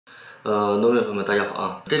农业朋友们大家好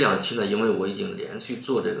啊！这2期呢，因为我已经连续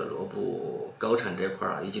做这个萝卜高产这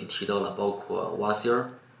块已经提到了，包括挖心儿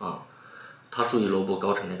啊，它属于萝卜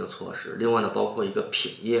高产的一个措施。另外呢，包括一个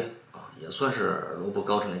撇叶啊，也算是萝卜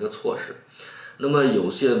高产的一个措施。那么有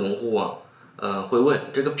些农户啊，会问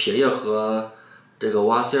这个撇叶和这个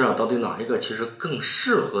挖心儿啊，到底哪一个其实更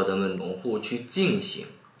适合咱们农户去进行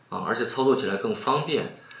啊，而且操作起来更方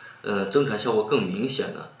便，增产效果更明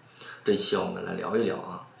显呢？这一期我们来聊一聊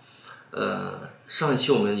啊。上一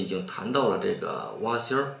期我们已经谈到了这个挖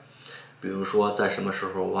心儿，比如说在什么时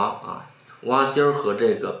候挖啊？挖心儿和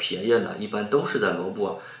这个撇叶呢，一般都是在萝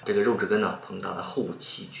卜这个肉质根呢膨大的后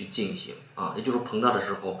期去进行啊，也就是膨大的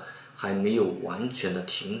时候还没有完全的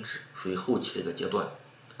停止，属于后期的一个阶段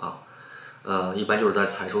啊。一般就是在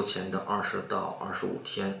采收前的20到25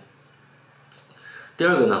天。第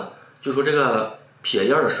二个呢，就说这个撇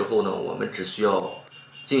叶的时候呢，我们只需要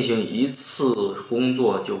进行一次工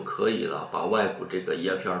作就可以了，把外部这个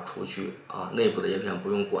叶片除去啊，内部的叶片不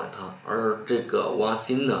用管它。而这个挖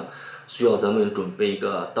心呢，需要咱们准备一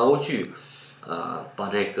个刀具，把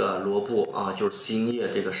这个萝卜啊，就是心叶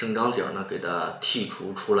这个生长点呢，给它剔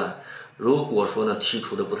除出来。如果说呢剔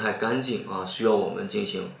除的不太干净啊，需要我们进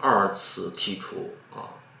行2次剔除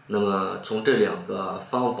啊。那么从这2个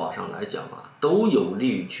方法上来讲啊，都有利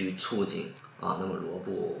于去促进啊，那么萝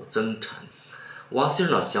卜增产。挖心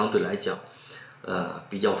呢，相对来讲，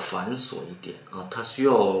比较繁琐一点啊，它需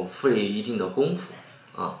要费一定的功夫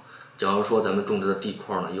啊。假如说咱们种植的地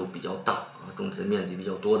块呢又比较大啊，种植的面积比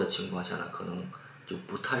较多的情况下呢，可能就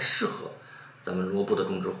不太适合咱们萝卜的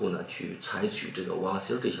种植户呢去采取这个挖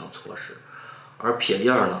心这项措施。而撇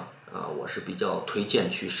叶呢，我是比较推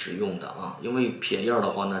荐去使用的啊，因为撇叶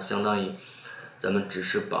的话呢，相当于咱们只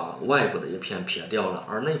是把外部的叶片撇掉了，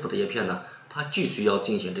而内部的叶片呢，它继续要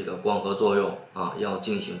进行这个光合作用啊，要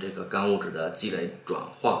进行这个干物质的积累、转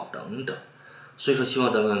化等等。所以说，希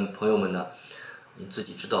望咱们朋友们呢，你自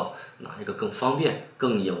己知道哪一个更方便、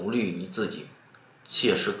更有利于你自己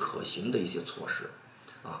切实可行的一些措施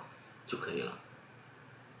啊，就可以了。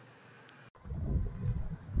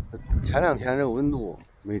前2天这个温度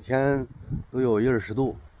每天都有10-20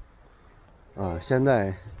度啊，现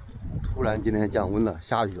在突然今天降温了，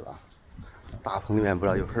下雨了，大棚里面不知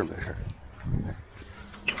道有事没事。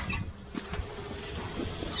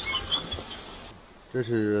这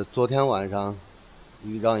是昨天晚上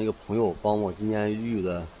让一个朋友帮我今年育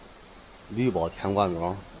的绿宝甜瓜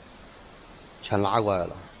苗全拉过来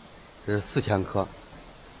了，这是4000颗。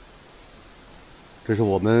这是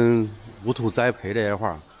我们无土栽培这一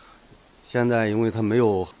块，现在因为它没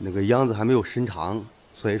有那个秧子还没有伸长，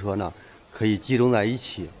所以说呢可以集中在一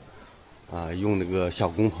起啊，用那个小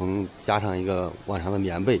工棚加上一个晚上的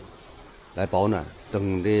棉被来保暖。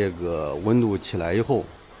等这个温度起来以后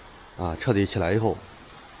啊，彻底起来以后，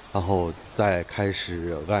然后再开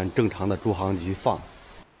始按正常的株行去放。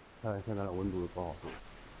看现在的温度多少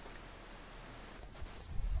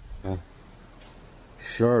度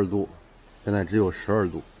？12度，现在只有12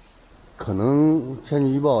度。可能天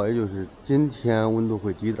气预报也就是今天温度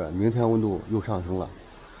会低点，明天温度又上升了。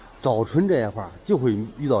早春这一块就会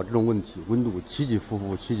遇到这种问题，温度起起伏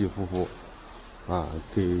伏啊，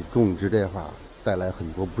给种植这一块带来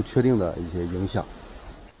很多不确定的一些影响。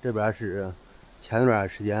这边是前段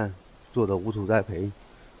时间做的无土栽培，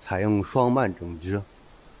采用双蔓种植，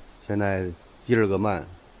现在第2个蔓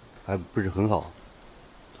还不是很好，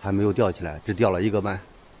还没有吊起来，只吊了1个蔓。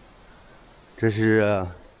这是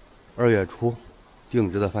2月初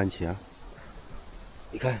定植的番茄，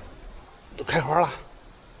你看都开花了，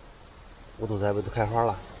无土栽培都开花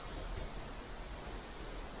了，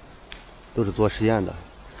都是做实验的。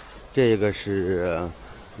这个是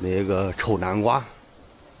那个丑南瓜，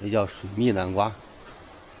也叫水蜜南瓜。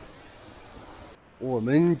我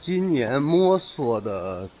们今年摸索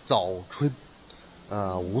的早春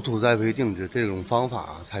无土栽培定植这种方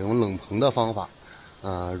法，采用冷棚的方法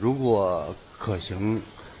如果可行，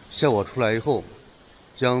效果出来以后，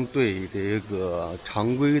将对这个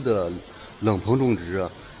常规的冷棚种植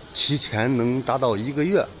提前能达到1个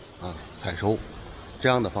月采收这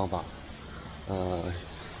样的方法。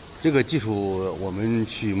这个技术我们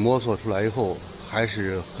去摸索出来以后，还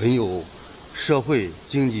是很有社会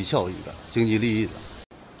经济效益的、经济利益的。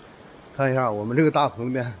看一下我们这个大棚里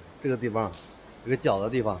面这个地方，这个角的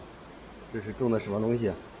地方，这是种的什么东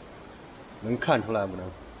西？能看出来不能？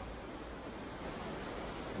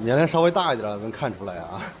年龄稍微大一点能看出来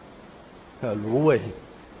啊。芦苇，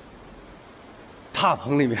大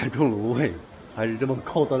棚里面种芦苇，还是这么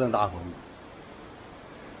高端的大棚。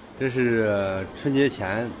这是春节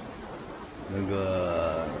前那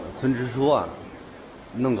个村支书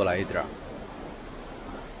弄过来一点，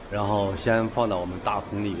然后先放到我们大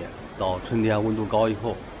棚里面，到春天温度高以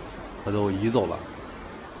后，它都移走了。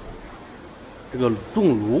这个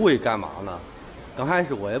种芦苇干嘛呢？刚开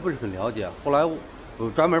始我也不是很了解，后来我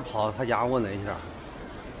专门跑到他家问了一下。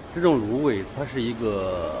这种芦苇它是一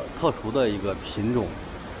个特殊的一个品种，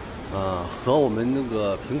和我们那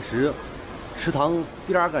个平时池塘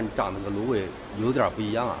边儿上长那个芦苇有点不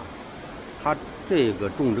一样啊。它这个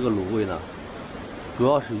种这个芦苇呢，主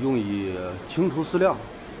要是用于清除饲料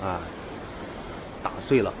啊，打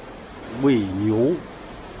碎了喂牛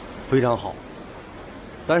非常好。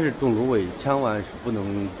但是种芦苇千万是不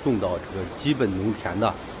能种到这个基本农田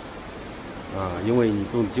的因为你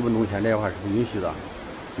种基本农田这块是不允许的。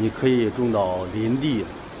你可以种到林地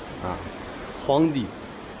荒地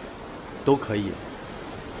都可以。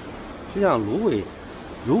就像芦苇，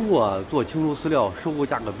如果做清除饲料收购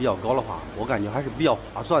价格比较高的话，我感觉还是比较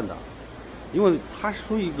划算的，因为它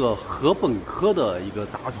属于一个禾本科的一个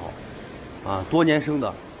杂草多年生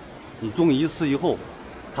的。你种一次以后，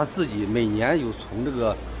它自己每年有从这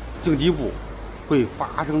个茎基部会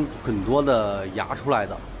发生很多的芽出来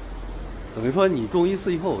的，等于说你种一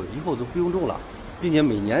次以后都不用种了，并且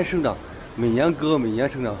每年生长，每年割，每年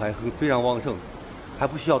生长还非常旺盛，还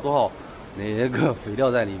不需要多少那个肥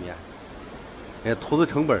料在里面，投资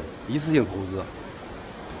成本一次性投资。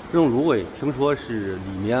这种芦苇听说是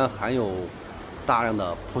里面含有大量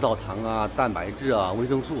的葡萄糖蛋白质维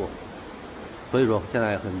生素，所以说现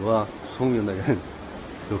在很多聪明的人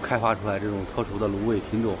就开发出来这种特殊的芦苇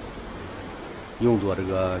品种，用作这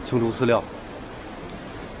个清除饲料。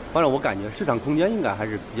反正我感觉市场空间应该还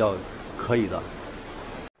是比较可以的。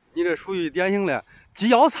你这属于典型的既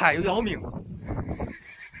要菜又要命。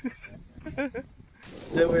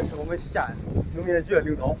这位是我们县农业局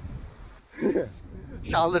领导，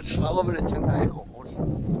上次吃了我们的青菜以后好吃，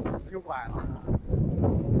挺乖了。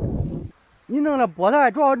你弄的菠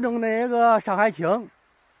菜主要弄那个上海青，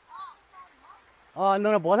弄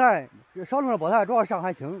的菠菜少弄的菠菜主要上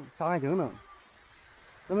海青弄。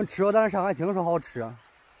咱们吃过咱上海青说好吃。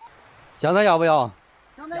香菜要不要？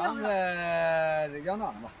香菜要那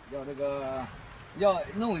吧，要这个要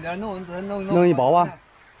弄一点，弄一包吧。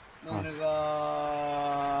弄这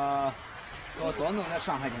个多弄点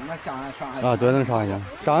上海青的上海多弄上海青。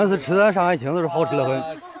上一次吃的上海青都是好吃的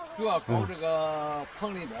很。主要搞这个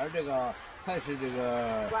棚里边这个还是这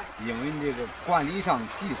个，因为这个管理上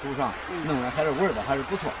技术上弄的还是味道还是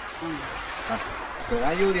不错。虽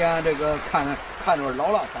然有点这个看着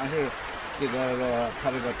老了，但是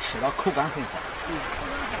它这个吃了口感很好。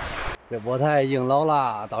这菠菜已经老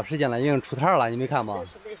了，到时间了，已经出摊了，你没看吗？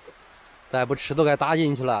再不吃都该打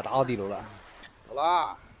进去了，打到地里了。好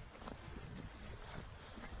了。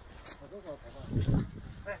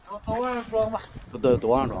都往上装吧。对，都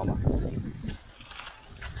往上装吧。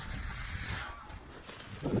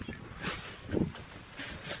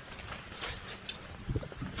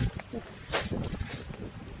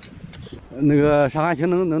那个上海青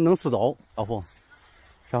能4斗，老胡，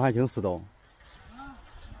上海青4斗。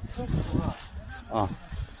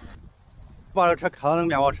把这车开到那个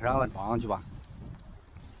面包车上，咱装上去吧。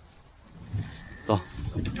走。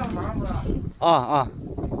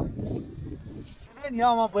你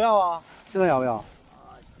要吗？不要啊？现在要不要？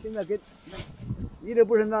现在给，你这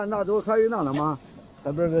不是拿走可以弄了吗？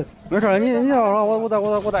这不是没事，你要说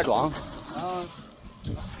我再装。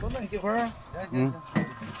多弄几会儿。行。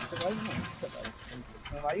这个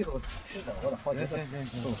弄完以后吃的我的好点。行，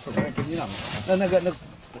给你弄。那。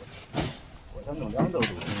我想弄2兜都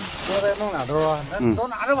行。我再弄2兜啊，那都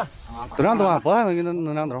拿着吧。都2兜啊，菠菜能给弄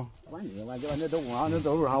2兜。完就那都往那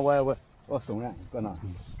兜上，我送人搁那。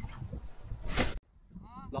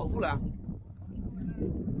老胡了，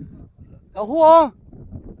老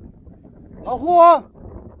胡，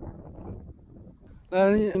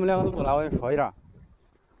你们2个都过来，我跟你说一下。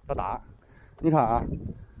老大，你看啊，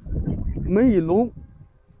每一垄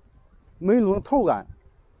的头干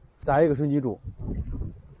栽一个水泥柱，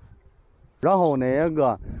然后那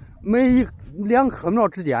个每2棵苗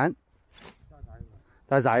之间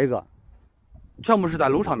再栽一个，全部是在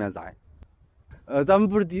垄上面栽。咱们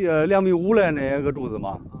不是2.5米的那个柱子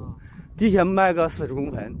吗？底下埋个40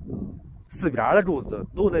公分，4边的柱子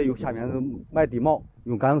都得用下面埋地锚，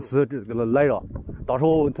用钢丝这个来着。到时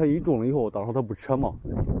候它一种了以后，到时候它不扯嘛，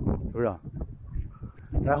是不是？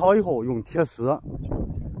栽好以后用铁丝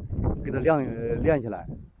给它连起来，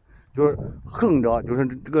就是横着，就是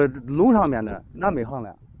这个垄上面的南北行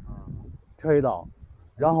的扯一道，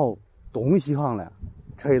然后东西行的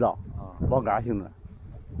扯一道，网杆型的，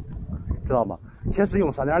知道吗？铁丝用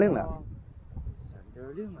3.0的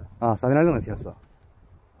，3.0的3.0的铁丝，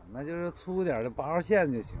那就是粗点的8号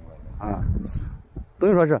线就行了等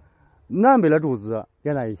于说是南北的柱子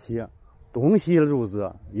连在一起，东西的柱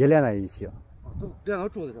子也连在一起，都连到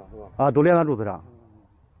柱子上是吧？啊，都连到柱子上。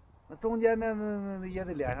那中间那也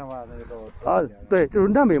得连上吧？那个都啊，对，就是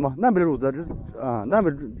南北嘛，南北的柱子，这啊，南北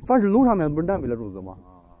凡是垄上面不是南北的柱子吗？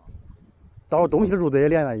到时候东西的柱子也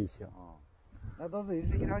连在一起。那都是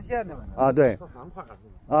一条线的嘛。啊，对。方块是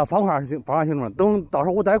吧？啊，方块形状。等到时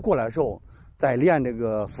候我再过来的时候，再连这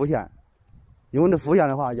个副线，因为这副线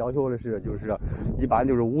的话要求的是就是一般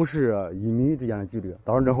就是50、1米之间的距离。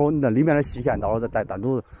到时候那里面的细线，到时候再单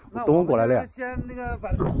独等我过来连。先那个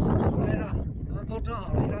把柱子都连上，都整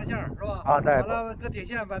好了一条线是吧？啊，对。完了搁铁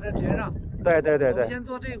线把它连上。对。我们先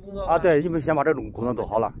做这个工作。啊，对，你们先把这种工作做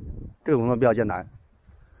好了，这个工作比较简单。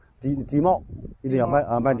地毛一定要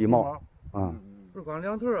买地毛。啊。不是光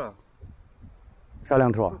两头啊？啥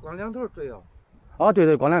两头？光两头对啊。啊，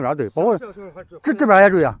对，光两边对，包括这边也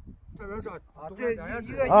对呀。这边是啊，这一个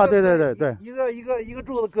啊，对，一个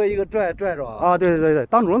柱子搁一个拽着啊。啊，对，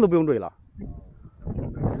当中都不用坠了。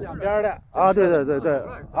两边的。啊，对，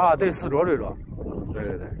啊，对，4桌坠着。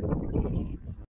对。